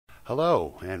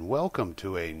Hello, and welcome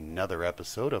to another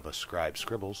episode of A Scribe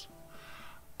Scribbles.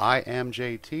 I am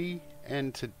JT,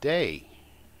 and today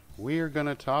we are going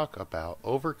to talk about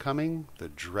overcoming the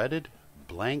dreaded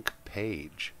blank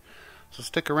page. So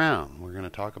stick around, we're going to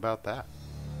talk about that.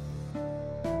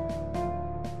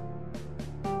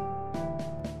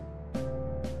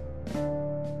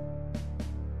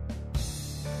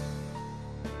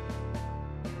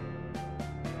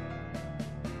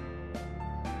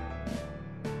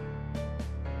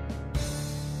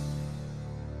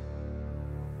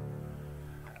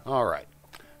 Alright,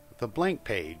 the blank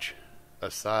page,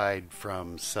 aside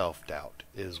from self-doubt,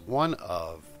 is one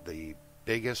of the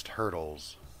biggest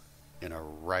hurdles in a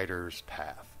writer's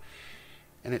path.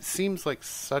 And it seems like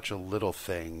such a little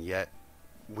thing, yet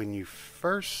when you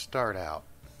first start out,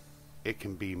 it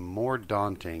can be more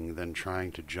daunting than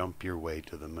trying to jump your way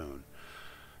to the moon.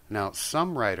 Now,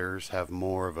 some writers have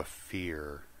more of a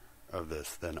fear of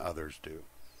this than others do.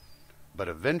 But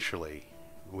eventually,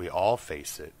 we all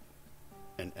face it.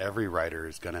 And every writer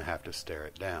is going to have to stare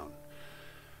it down.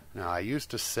 Now, I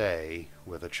used to say,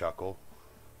 with a chuckle,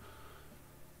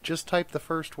 just type the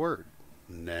first word,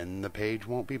 and then the page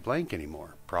won't be blank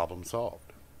anymore. Problem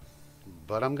solved.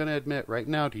 But I'm going to admit right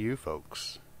now to you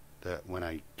folks that when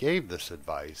I gave this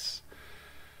advice,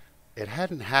 it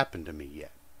hadn't happened to me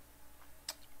yet.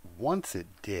 Once it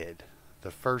did,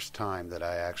 the first time that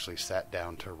I actually sat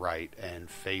down to write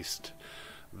and faced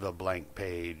the blank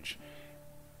page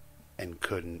and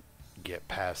couldn't get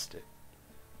past it,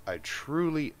 I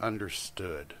truly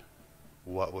understood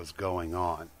what was going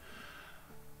on.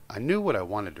 I knew what I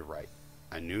wanted to write.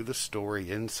 I knew the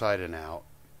story inside and out,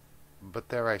 but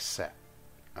there I sat.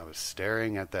 I was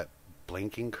staring at that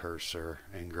blinking cursor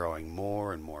and growing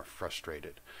more and more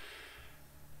frustrated.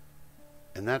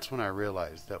 And that's when I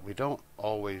realized that we don't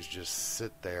always just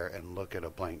sit there and look at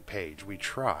a blank page. We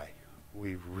try.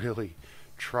 We really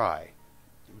try.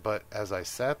 But as I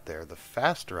sat there, the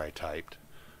faster I typed,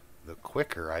 the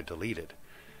quicker I deleted,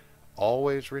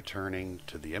 always returning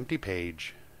to the empty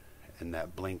page and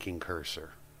that blinking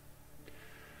cursor.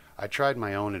 I tried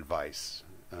my own advice,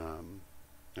 and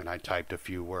I typed a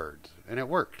few words, and it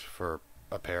worked for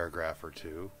a paragraph or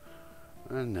two,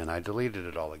 and then I deleted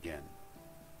it all again.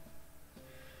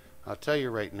 I'll tell you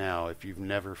right now, if you've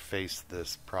never faced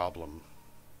this problem,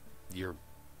 you're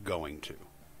going to.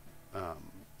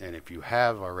 And if you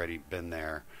have already been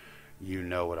there, you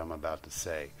know what I'm about to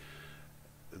say.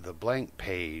 The blank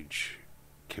page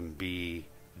can be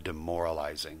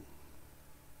demoralizing.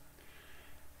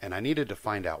 And I needed to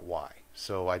find out why.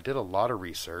 So I did a lot of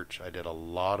research. I did a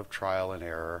lot of trial and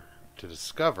error to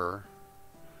discover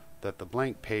that the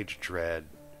blank page dread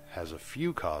has a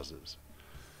few causes.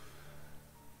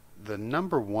 The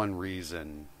number one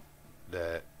reason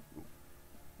that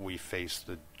we face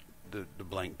the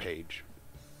blank page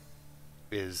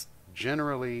is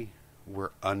generally we're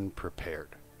unprepared.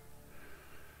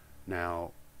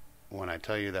 Now, when I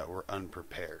tell you that we're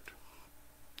unprepared,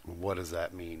 what does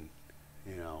that mean?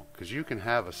 You know, because you can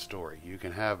have a story, you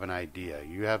can have an idea,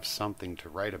 you have something to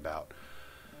write about,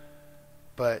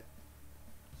 but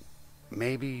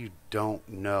maybe you don't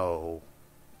know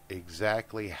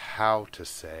exactly how to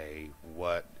say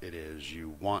what it is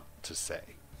you want to say.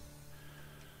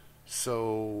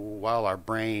 So while our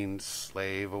brains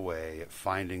slave away at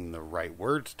finding the right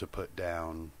words to put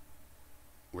down,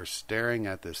 we're staring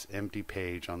at this empty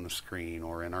page on the screen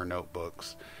or in our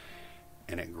notebooks,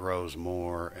 and it grows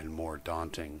more and more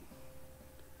daunting.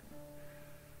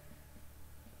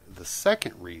 The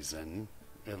second reason,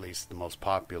 at least the most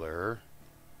popular,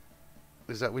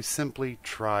 is that we simply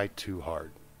try too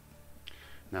hard.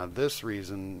 Now, this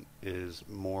reason is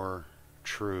more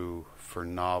true for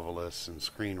novelists and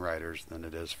screenwriters than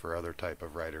it is for other type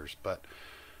of writers, but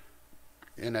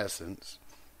in essence,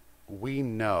 we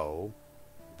know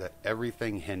that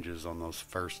everything hinges on those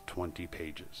first 20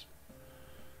 pages.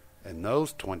 And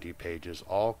those 20 pages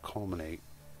all culminate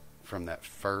from that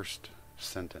first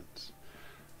sentence.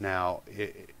 Now,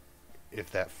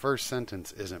 if that first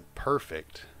sentence isn't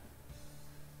perfect,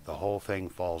 the whole thing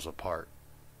falls apart.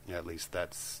 At least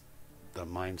that's the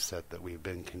mindset that we've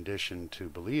been conditioned to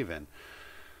believe in.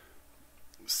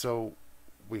 So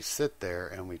we sit there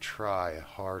and we try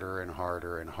harder and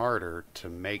harder and harder to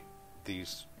make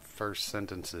these first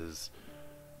sentences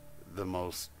the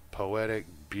most poetic,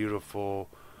 beautiful,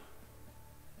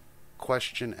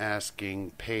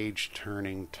 question-asking,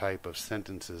 page-turning type of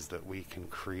sentences that we can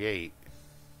create,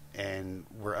 and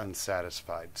we're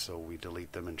unsatisfied, so we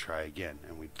delete them and try again,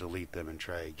 and we delete them and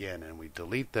try again, and we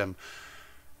delete them,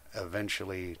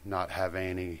 eventually not have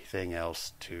anything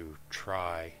else to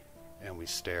try and we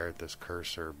stare at this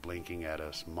cursor blinking at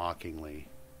us mockingly.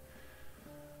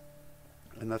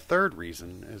 And the third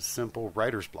reason is simple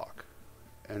writer's block.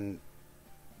 And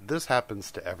this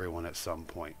happens to everyone at some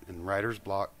point. And writer's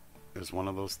block is one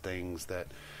of those things that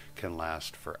can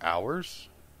last for hours,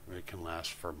 or it can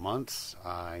last for months.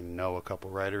 I know a couple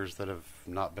writers that have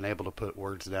not been able to put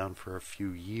words down for a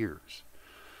few years.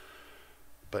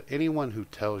 But anyone who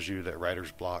tells you that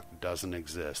writer's block doesn't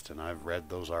exist, and I've read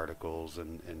those articles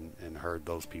and heard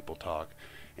those people talk,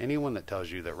 anyone that tells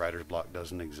you that writer's block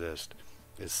doesn't exist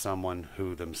is someone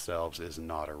who themselves is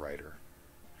not a writer.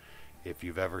 If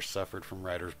you've ever suffered from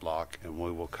writer's block, and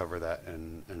we will cover that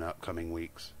in upcoming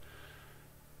weeks,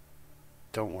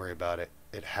 don't worry about it.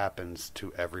 It happens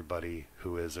to everybody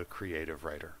who is a creative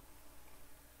writer.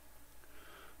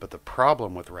 But the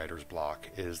problem with writer's block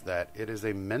is that it is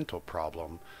a mental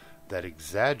problem that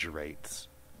exaggerates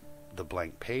the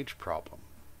blank page problem.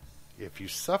 If you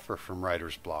suffer from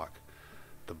writer's block,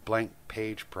 the blank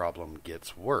page problem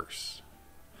gets worse,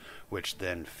 which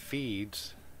then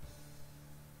feeds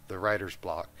the writer's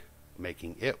block,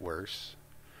 making it worse,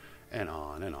 and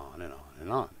on and on and on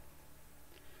and on.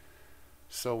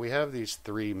 So we have these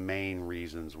three main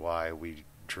reasons why we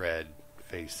dread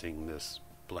facing this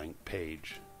blank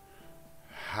page.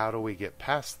 How do we get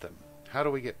past them? How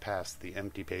do we get past the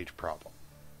empty page problem?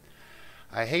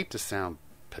 I hate to sound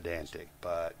pedantic,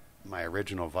 but my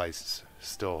original advice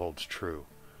still holds true.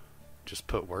 Just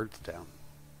put words down.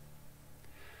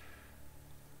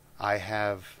 I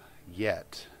have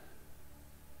yet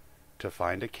to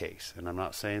find a case, and I'm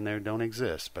not saying they don't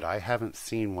exist, but I haven't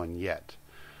seen one yet,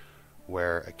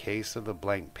 where a case of the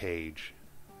blank page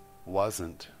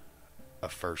wasn't a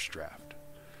first draft.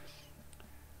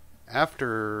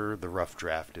 After the rough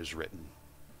draft is written,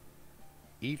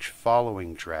 each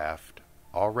following draft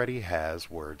already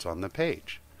has words on the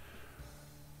page.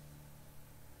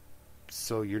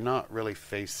 So you're not really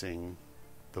facing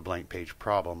the blank page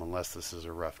problem unless this is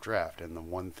a rough draft. And the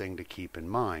one thing to keep in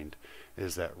mind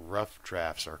is that rough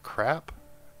drafts are crap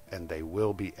and they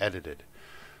will be edited.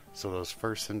 So those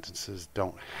first sentences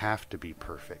don't have to be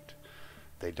perfect.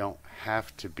 They don't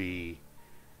have to be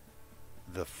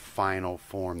the final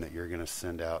form that you're going to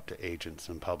send out to agents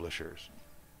and publishers.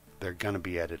 They're going to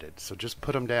be edited. So just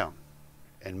put them down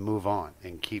and move on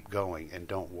and keep going and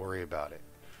don't worry about it.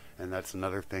 And that's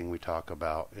another thing we talk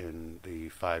about in the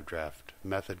 5-draft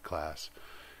method class,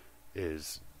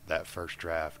 is that first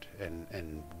draft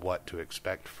and what to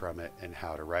expect from it and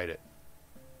how to write it.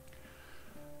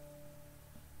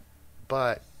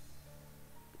 But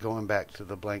going back to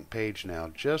the blank page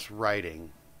now, just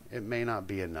writing, it may not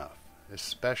be enough,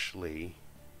 especially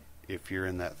if you're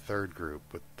in that third group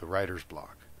with the writer's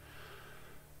block.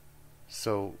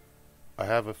 So I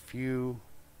have a few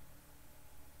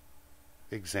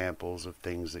examples of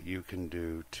things that you can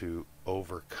do to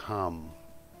overcome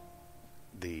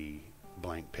the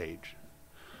blank page.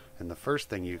 And the first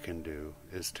thing you can do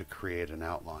is to create an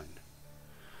outline.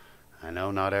 I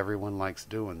know not everyone likes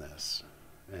doing this,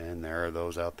 and there are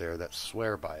those out there that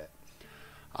swear by it.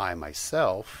 I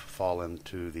myself fall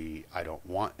into the I don't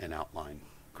want an outline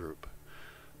group.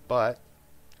 But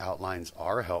outlines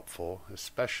are helpful,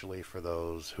 especially for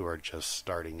those who are just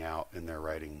starting out in their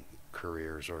writing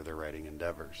careers or their writing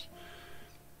endeavors.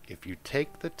 If you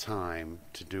take the time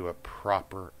to do a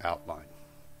proper outline,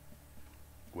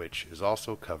 which is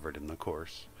also covered in the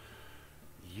course,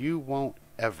 you won't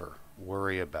ever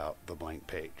worry about the blank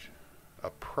page. A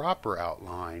proper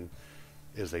outline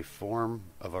is a form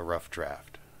of a rough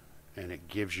draft, and it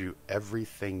gives you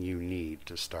everything you need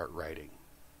to start writing.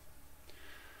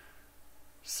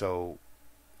 So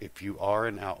if you are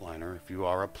an outliner, if you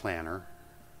are a planner,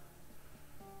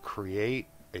 create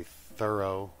a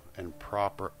thorough and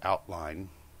proper outline,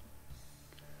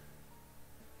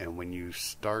 and when you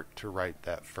start to write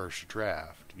that first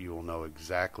draft, you will know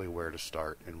exactly where to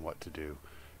start and what to do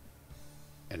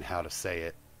and how to say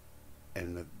it,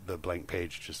 and the blank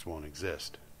page just won't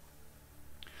exist.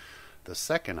 The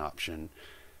second option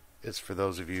is for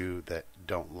those of you that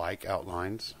don't like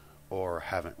outlines or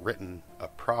haven't written a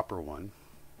proper one.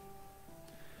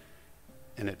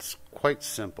 And it's quite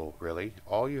simple, really.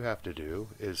 All you have to do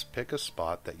is pick a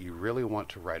spot that you really want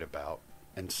to write about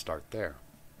and start there.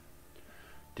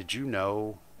 Did you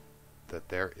know that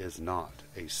there is not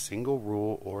a single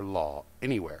rule or law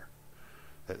anywhere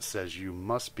that says you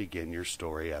must begin your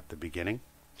story at the beginning?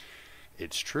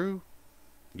 It's true.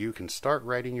 You can start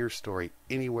writing your story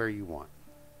anywhere you want.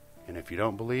 And if you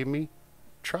don't believe me,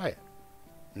 try it.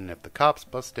 And if the cops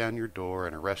bust down your door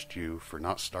and arrest you for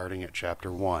not starting at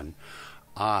chapter 1,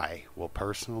 I will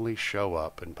personally show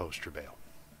up and post your bail.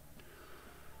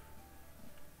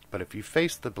 But if you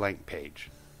face the blank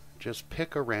page, just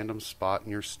pick a random spot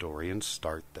in your story and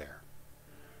start there.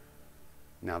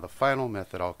 Now the final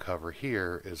method I'll cover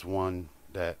here is one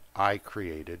that I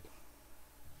created,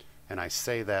 and I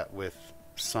say that with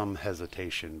some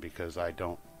hesitation because I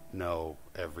don't know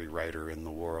every writer in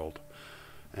the world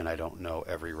and I don't know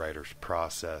every writer's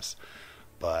process,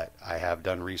 but I have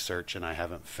done research and I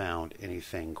haven't found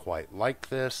anything quite like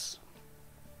this,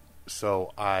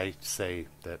 so I say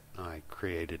that I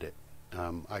created it.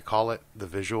 I call it the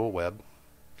visual web,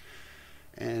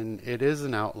 and it is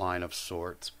an outline of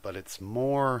sorts, but it's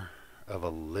more of a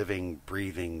living,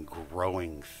 breathing,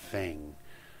 growing thing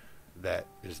that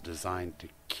is designed to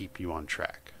keep you on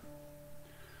track.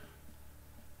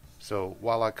 So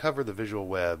while I cover the visual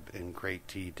web in great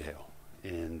detail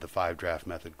in the 5-draft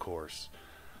method course,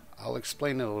 I'll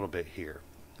explain it a little bit here.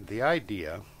 The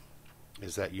idea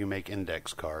is that you make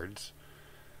index cards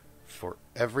for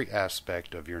every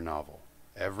aspect of your novel.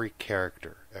 Every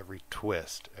character, every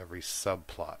twist, every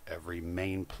subplot, every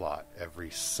main plot, every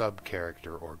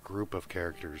sub-character or group of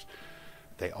characters,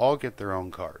 they all get their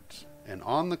own cards. And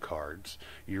on the cards,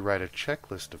 you write a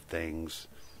checklist of things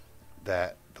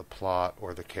that the plot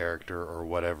or the character or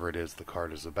whatever it is the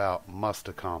card is about must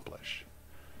accomplish.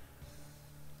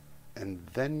 And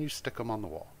then you stick them on the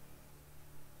wall.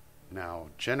 Now,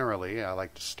 generally, I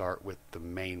like to start with the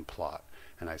main plot,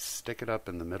 and I stick it up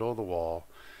in the middle of the wall,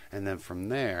 and then from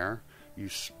there, you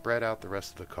spread out the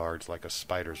rest of the cards like a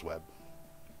spider's web.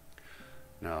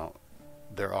 Now,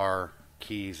 there are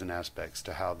keys and aspects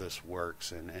to how this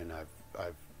works, and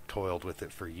I've toiled with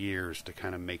it for years to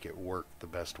kind of make it work the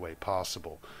best way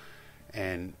possible.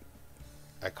 And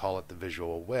I call it the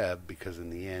visual web because in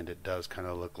the end it does kind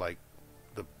of look like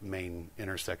the main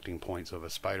intersecting points of a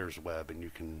spider's web, and you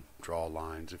can draw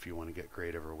lines if you want to get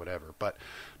creative or whatever. But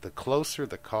the closer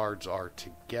the cards are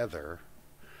together,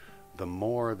 the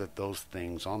more that those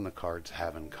things on the cards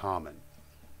have in common.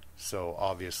 So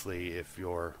obviously if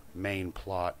your main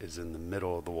plot is in the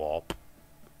middle of the wall,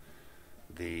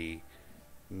 the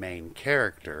main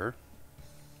character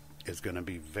is going to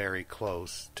be very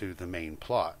close to the main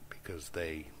plot because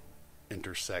they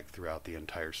intersect throughout the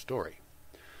entire story.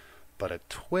 But a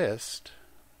twist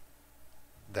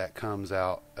that comes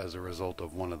out as a result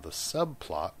of one of the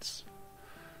subplots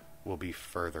will be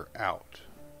further out.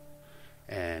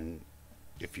 And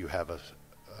if you have a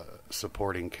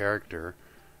supporting character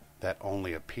that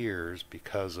only appears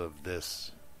because of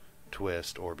this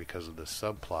twist or because of this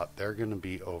subplot, they're going to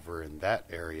be over in that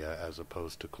area as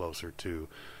opposed to closer to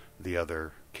the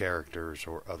other characters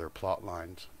or other plot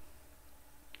lines.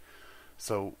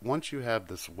 So once you have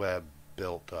this web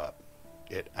built up,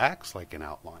 it acts like an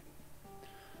outline.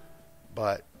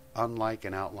 But unlike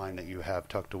an outline that you have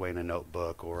tucked away in a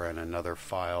notebook or in another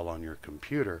file on your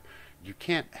computer, you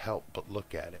can't help but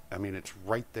look at it. I mean, it's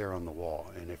right there on the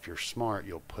wall, and if you're smart,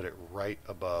 you'll put it right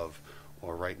above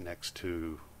or right next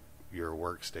to your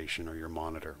workstation or your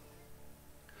monitor,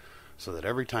 so that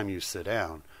every time you sit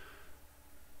down,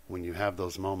 when you have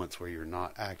those moments where you're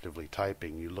not actively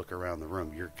typing, you look around the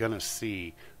room, you're going to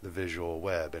see the visual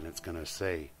web, and it's going to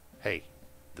say, hey,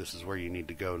 this is where you need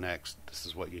to go next. This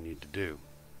is what you need to do.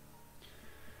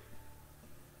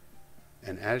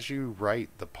 And as you write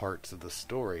the parts of the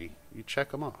story, you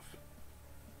check them off.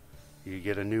 You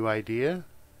get a new idea,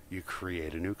 you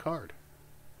create a new card.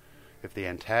 If the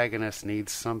antagonist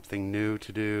needs something new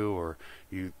to do, or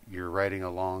you're writing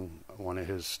along one of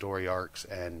his story arcs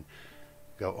and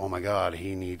go, oh my God,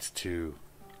 he needs to,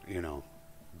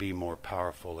 be more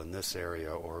powerful in this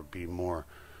area or be more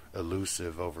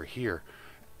elusive over here,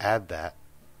 add that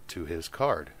to his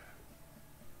card.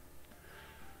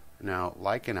 Now,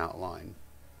 like an outline,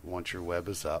 once your web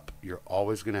is up, you're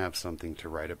always going to have something to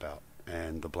write about,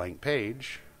 and the blank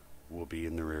page will be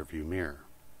in the rearview mirror.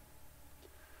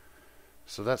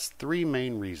 So that's 3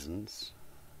 main reasons,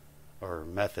 or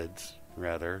methods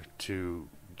rather, to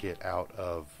get out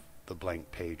of the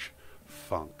blank page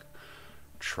funk.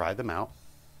 Try them out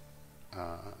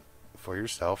for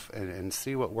yourself and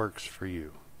see what works for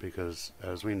you, because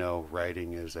as we know,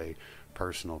 writing is a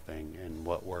personal thing, and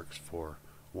what works for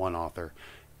one author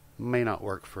may not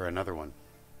work for another one.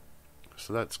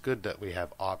 So that's good that we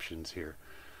have options here.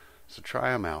 So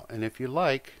try them out, and if you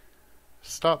like,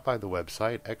 stop by the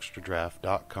website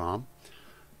extradraft.com.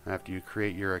 After you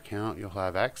create your account, you'll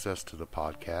have access to the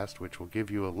podcast, which will give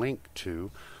you a link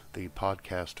to the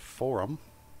podcast forum,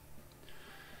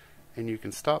 and you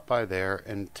can stop by there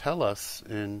and tell us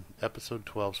in episode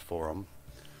 12's forum,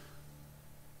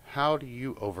 how do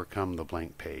you overcome the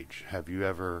blank page? Have you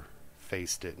ever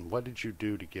faced it, and what did you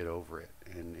do to get over it?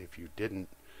 And if you didn't,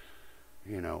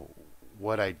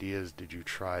 what ideas did you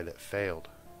try that failed?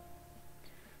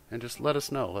 And just let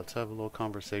us know. Let's have a little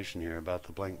conversation here about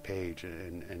the blank page,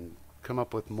 and come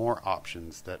up with more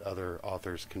options that other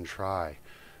authors can try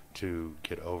to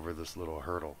get over this little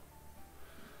hurdle.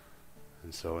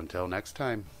 And so until next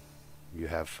time, you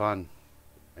have fun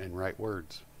and write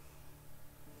words.